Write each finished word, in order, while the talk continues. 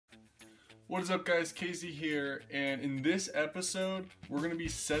What is up guys, Casey here, and in this episode we're going to be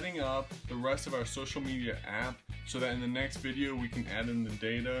setting up the rest of our social media app so that in the next video we can add in the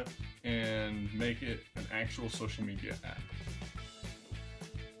data and make it an actual social media app.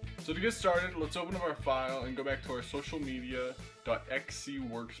 So to get started, let's open up our file and go back to our social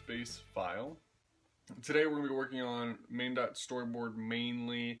media.xc workspace file. Today we're going to be working on main.storyboard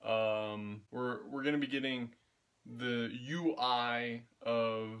mainly. We're going to be getting the UI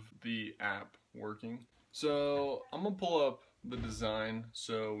of the app working. So I'm gonna pull up the design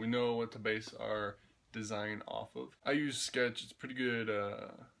so we know what to base our design off of. I use Sketch, it's a pretty good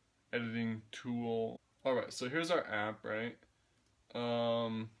editing tool. Alright, so here's our app, right?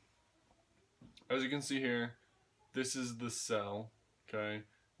 As you can see here, this is the cell, okay?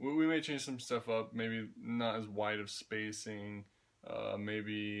 We may change some stuff up, maybe not as wide of spacing,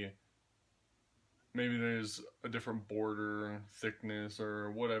 maybe there's a different border thickness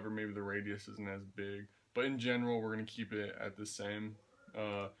or whatever, maybe the radius isn't as big, but in general we're going to keep it at the same.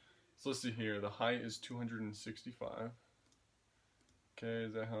 So let's see here, the height is 265. Okay,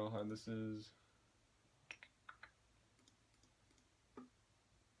 is that how high this is?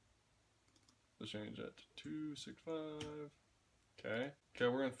 Let's change that to 265. Okay,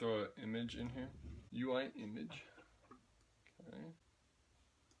 we're going to throw an image in here, UI image. Okay.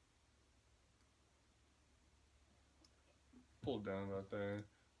 Pull it down about there.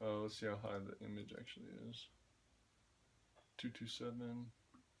 Let's see how high the image actually is. 227.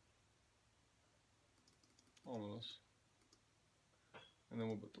 Almost. And then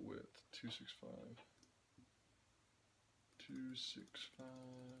we'll put the width. 265. 265.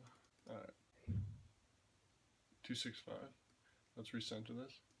 Alright. 265. Let's recenter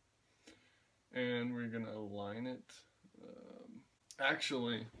this. And we're gonna align it.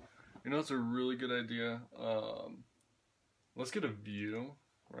 Actually, you know it's a really good idea? Let's get a view,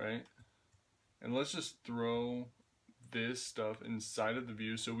 right? And let's just throw this stuff inside of the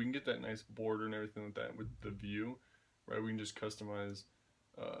view so we can get that nice border and everything like that with the view, right? We can just customize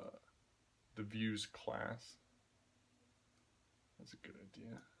the view's class. That's a good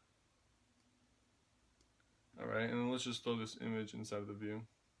idea. Alright, and then let's just throw this image inside of the view.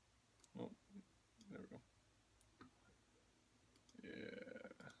 Oh, there we go. Yeah.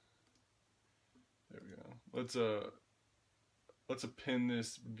 There we go. Let's append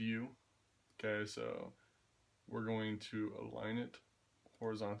this view. Okay, so we're going to align it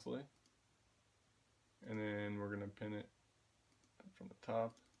horizontally, and then we're going to pin it from the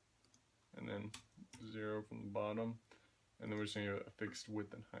top, and then 0 from the bottom, and then we're just going to give it a fixed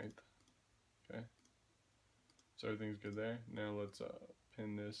width and height. Okay, so everything's good there. Now let's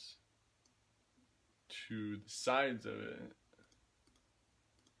pin this to the sides of it,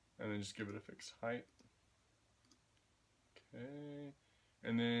 and then just give it a fixed height. Okay,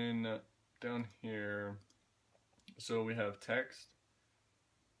 and then down here, so we have text,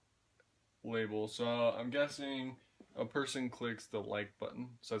 label. So I'm guessing a person clicks the like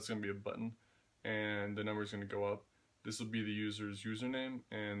button, so that's going to be a button, and the number is going to go up. This will be the user's username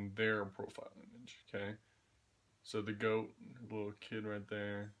and their profile image, okay? So the goat, little kid right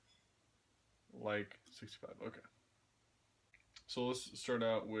there, like 65, okay. So let's start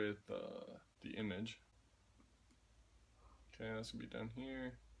out with the image. Okay, that's gonna be down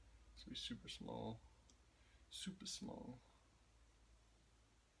here. It's gonna be super small. Super small.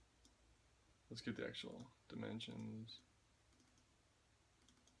 Let's get the actual dimensions.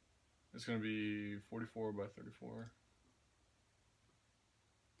 It's gonna be 44 by 34.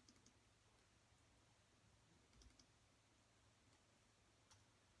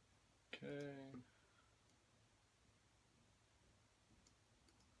 Okay.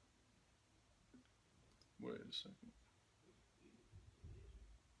 Wait a second.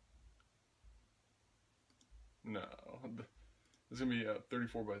 No, it's gonna be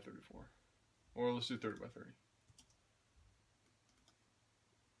 34 by 34, or let's do 30 by 30.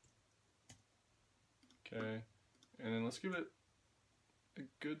 Okay, and then let's give it a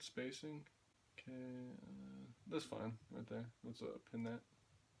good spacing. Okay, that's fine right there. Let's pin that.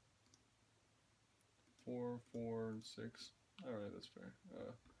 4, 4, and 6. All right, that's fair.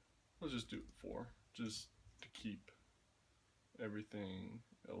 Let's just do 4, just to keep everything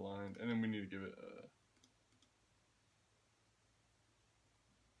aligned, and then we need to give it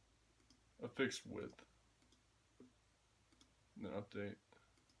a fixed width, and then update.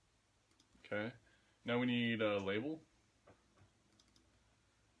 Okay, now we need a label,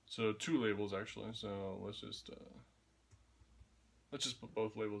 so 2 labels actually, so let's just put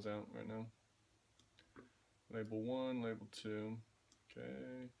both labels out right now. Label 1, label 2.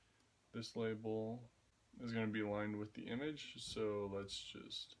 Okay, this label is going to be aligned with the image, so let's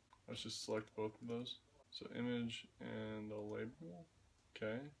just Let's just select both of those. So image and the label,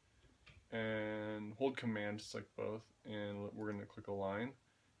 okay. And hold command to select both, and we're gonna click align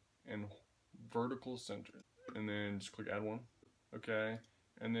and vertical center, and then just click add one, okay.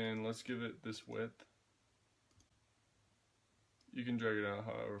 And then let's give it this width. You can drag it out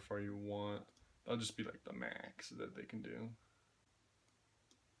however far you want. That'll just be like the max that they can do.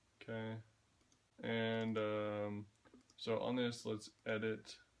 Okay. And so on this, let's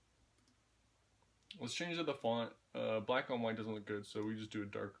edit. Let's change the font. Black on white doesn't look good, so we just do a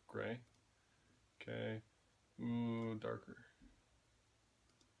dark gray. Okay. Ooh, darker.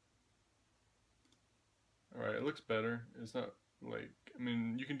 Alright, it looks better. It's not like, I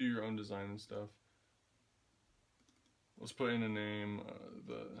mean, you can do your own design and stuff. Let's put in a name,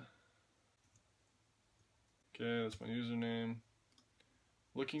 okay, that's my username.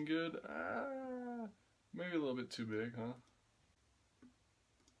 Looking good? Maybe a little bit too big, huh?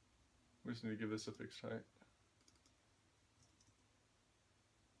 We just need to give this a fixed height.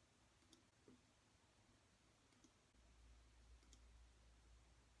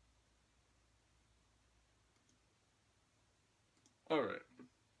 Alright.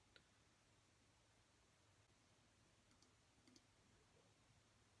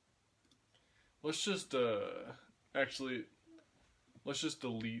 Let's just, actually, let's just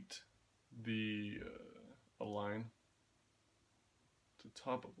delete the align to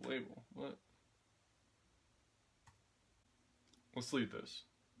top of label. What? Let's delete this.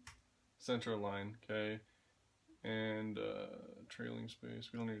 Center align, okay. And trailing space.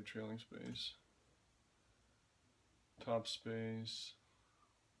 We don't need a trailing space. Top space.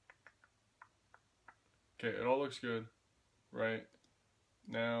 Okay, it all looks good, right?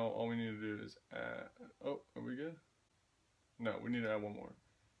 Now all we need to do is add, oh, are we good? No, we need to add one more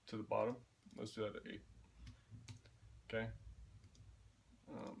to the bottom. Let's do that at 8. Okay.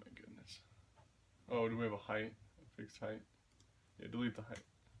 Oh my goodness. Oh, do we have a height? A fixed height? Yeah, delete the height.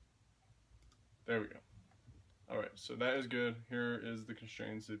 There we go. Alright, so that is good. Here is the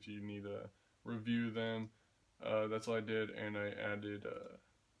constraints if you need to review them. That's all I did, and I added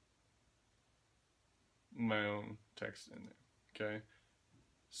my own text in there. Okay.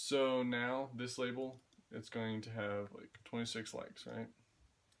 So now this label, it's going to have like 26 likes, right?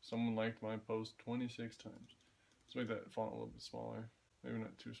 Someone liked my post 26 times. Let's make that font a little bit smaller. Maybe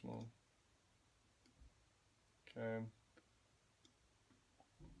not too small. Okay.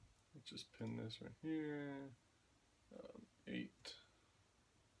 Let's just pin this right here. 8,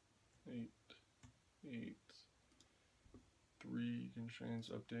 3 constraints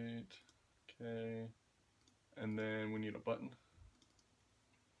update. Okay. And then we need a button.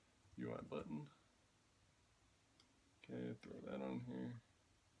 UI button. Okay, throw that on here.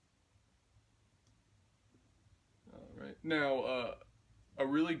 Alright. Now, a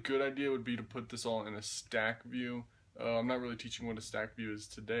really good idea would be to put this all in a stack view. I'm not really teaching what a stack view is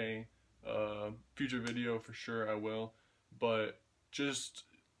today. Future video for sure I will. But just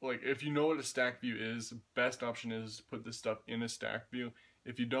like if you know what a stack view is, the best option is to put this stuff in a stack view.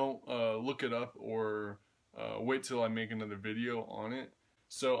 If you don't, look it up or wait till I make another video on it.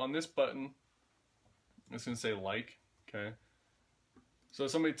 So on this button, it's going to say like, okay? So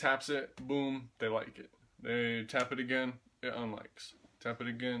if somebody taps it, boom, they like it. They tap it again, it unlikes. Tap it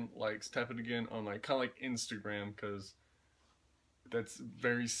again, likes. Tap it again, unlike. Kind of like Instagram, because that's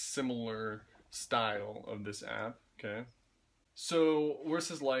very similar style of this app, okay? So where it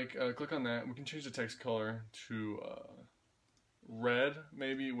says like, click on that. We can change the text color to red,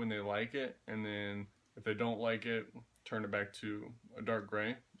 maybe, when they like it, and then if they don't like it, turn it back to a dark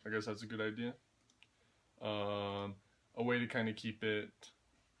gray. I guess that's a good idea. A way to kind of keep it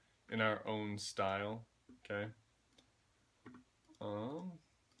in our own style, okay?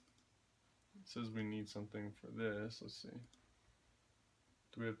 It says we need something for this. Let's see.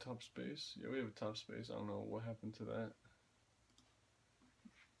 Do we have top space? Yeah, we have a top space. I don't know what happened to that.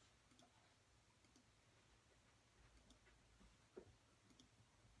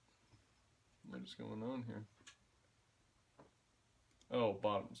 What is going on here? Oh,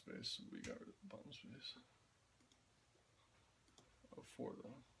 bottom space. We got rid of the bottom space. Oh, 4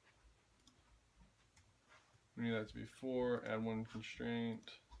 though. We need that to be 4. Add one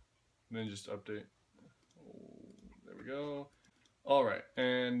constraint. And then just update. Oh, there we go. Alright,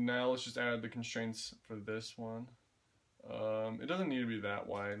 and now let's just add the constraints for this one. It doesn't need to be that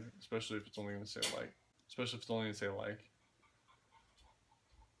wide, especially if it's only going to say like. Especially if it's only going to say like.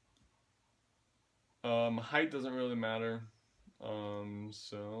 Height doesn't really matter.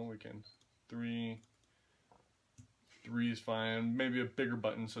 So we can 3 is fine. Maybe a bigger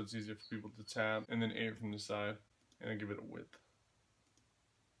button so it's easier for people to tap, and then 8 from the side, and then give it a width.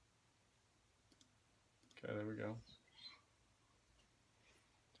 Okay, there we go.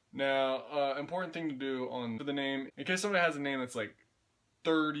 Now, important thing to do for the name, in case somebody has a name that's like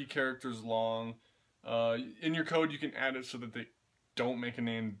 30 characters long, in your code you can add it so that they don't make a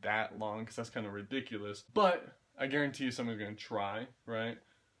name that long, because that's kind of ridiculous. But I guarantee you somebody's going to try, right?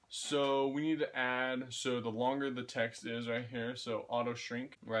 So we need to add, so the longer the text is right here, so auto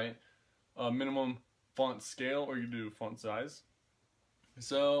shrink, right? Minimum font scale, or you do font size.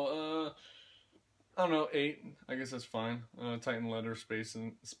 So, I don't know, 8, I guess that's fine. Tighten letter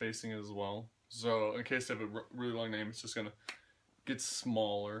spacing as well. So in case you have a really long name, it's just gonna get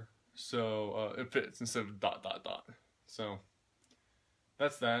smaller. So it fits instead of ... So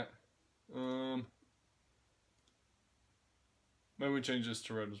that's that. Maybe we change this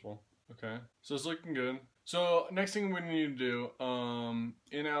to red as well. Okay, so it's looking good. So next thing we need to do,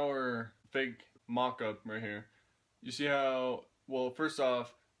 in our fake mock-up right here, you see how, well, first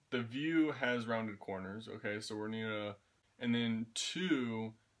off, the view has rounded corners, okay, so we're need to, and then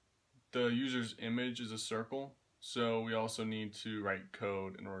 2, the user's image is a circle, so we also need to write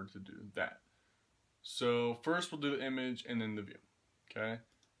code in order to do that. So first we'll do the image and then the view, okay?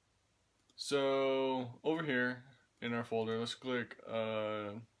 So over here in our folder, let's click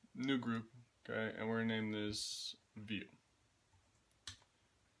new group, okay, and we're gonna name this view,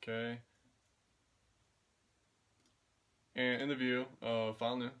 okay? And in the view,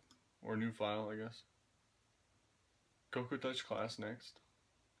 file new, or new file, I guess. Cocoa Touch class next.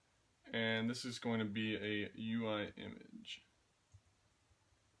 And this is going to be a UI image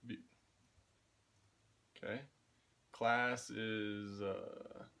view. Okay. Class is,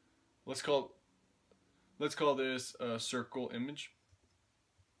 let's call this a circle image.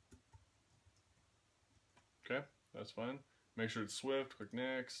 Okay, that's fine. Make sure it's Swift, click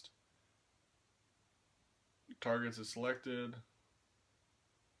next. Targets is selected.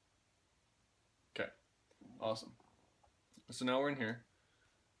 Okay, awesome. So now we're in here.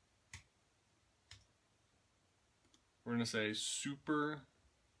 We're gonna say super,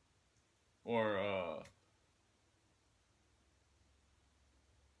 or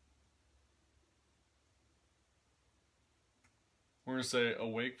we're gonna say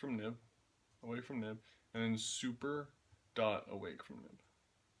awake from nib, and then super dot awake from nib.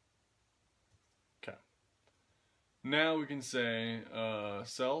 Okay. Now we can say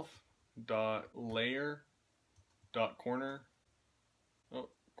self dot layer dot corner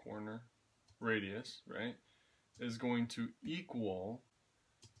radius, right, is going to equal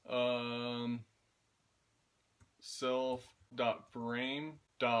self dot frame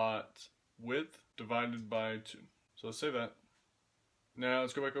dot width divided by 2. So let's save that. Now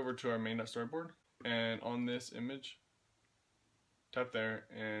let's go back over to our main.storyboard, and on this image, tap there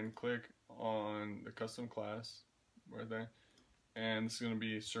and click on the custom class right there, and this is going to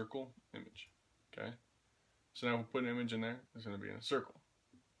be circle image. Okay, so now we'll put an image in there. It's going to be in a circle.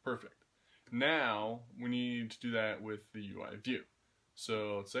 Perfect. Now we need to do that with the UI view.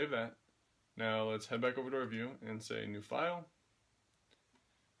 So let's save that. Now let's head back over to our view and say new file,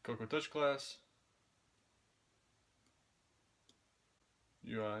 Cocoa Touch class,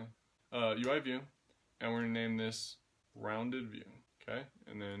 UI view, and we're going to name this rounded view. Okay,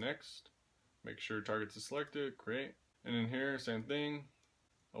 and then next, make sure targets is selected, create, and in here, same thing,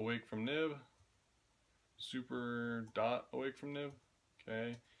 awake from nib, super dot awake from nib.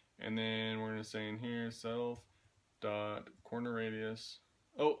 Okay, and then we're going to say in here self dot corner radius.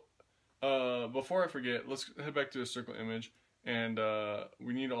 Oh, before I forget, let's head back to the circle image, and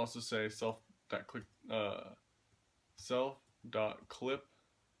we need to also say self dot clip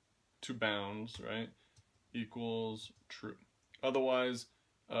to bounds, right, equals true. Otherwise,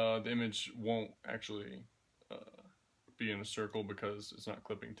 the image won't actually be in a circle because it's not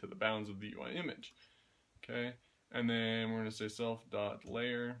clipping to the bounds of the UI image. Okay, and then we're going to say self dot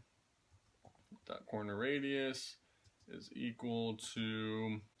layer dot corner radius is equal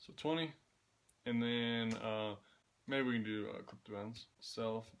to 20, and then maybe we can do clip to bounds.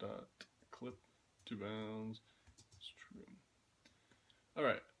 Self dot clip to bounds is true. All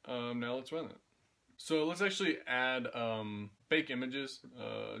right, now let's run it. So let's actually add fake images,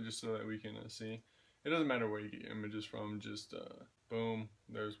 just so that we can see. It doesn't matter where you get your images from, just boom,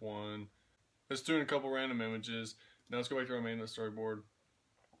 there's one. Let's do a couple random images. Now let's go back to our main storyboard.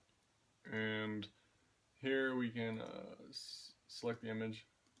 And here we can select the image.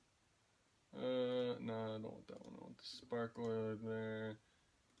 No, I don't want that one. I want the sparkler there.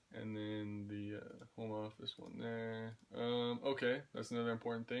 And then the home office one there. Okay, that's another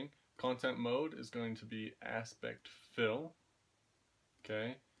important thing. Content mode is going to be aspect fill.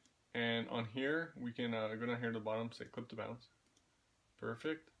 Okay, and on here we can go down here to the bottom, say clip to bounds.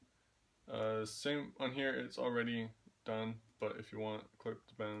 Perfect. Same on here, it's already done, but if you want, click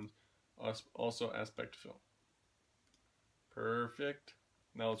the bounds. Also aspect fill. Perfect.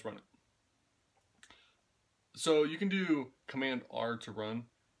 Now let's run it. So you can do Command R to run.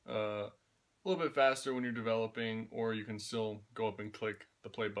 A little bit faster when you're developing, or you can still go up and click the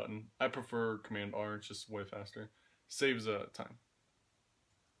play button. I prefer Command R, it's just way faster. Saves time.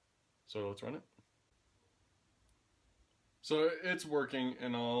 So let's run it. So it's working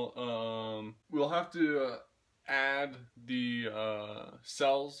and all. We'll have to add the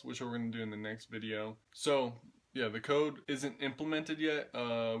cells, which we're going to do in the next video. So yeah, the code isn't implemented yet.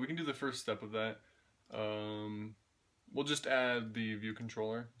 We can do the first step of that. We'll just add the view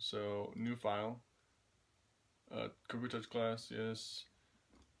controller. So new file, Cookie Touch class, yes.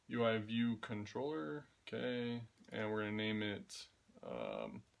 UI view controller, okay, and we're gonna name it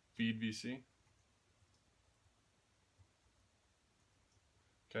feed VC.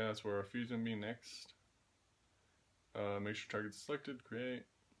 Okay, that's where our feed's gonna be next. Make sure target's selected, create.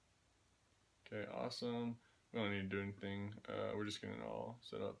 Okay, awesome. We don't need to do anything. We're just getting it all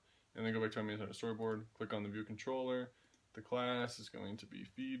set up. And then go back to our main storyboard, click on the view controller. The class is going to be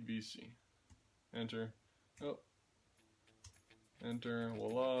feed VC. Enter. Oh. Enter.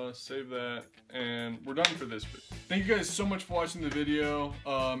 Voila. Save that. And we're done for this video. Thank you guys so much for watching the video.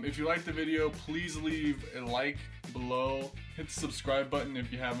 If you liked the video, please leave a like below. Hit the subscribe button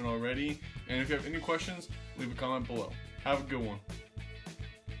if you haven't already. And if you have any questions, leave a comment below. Have a good one.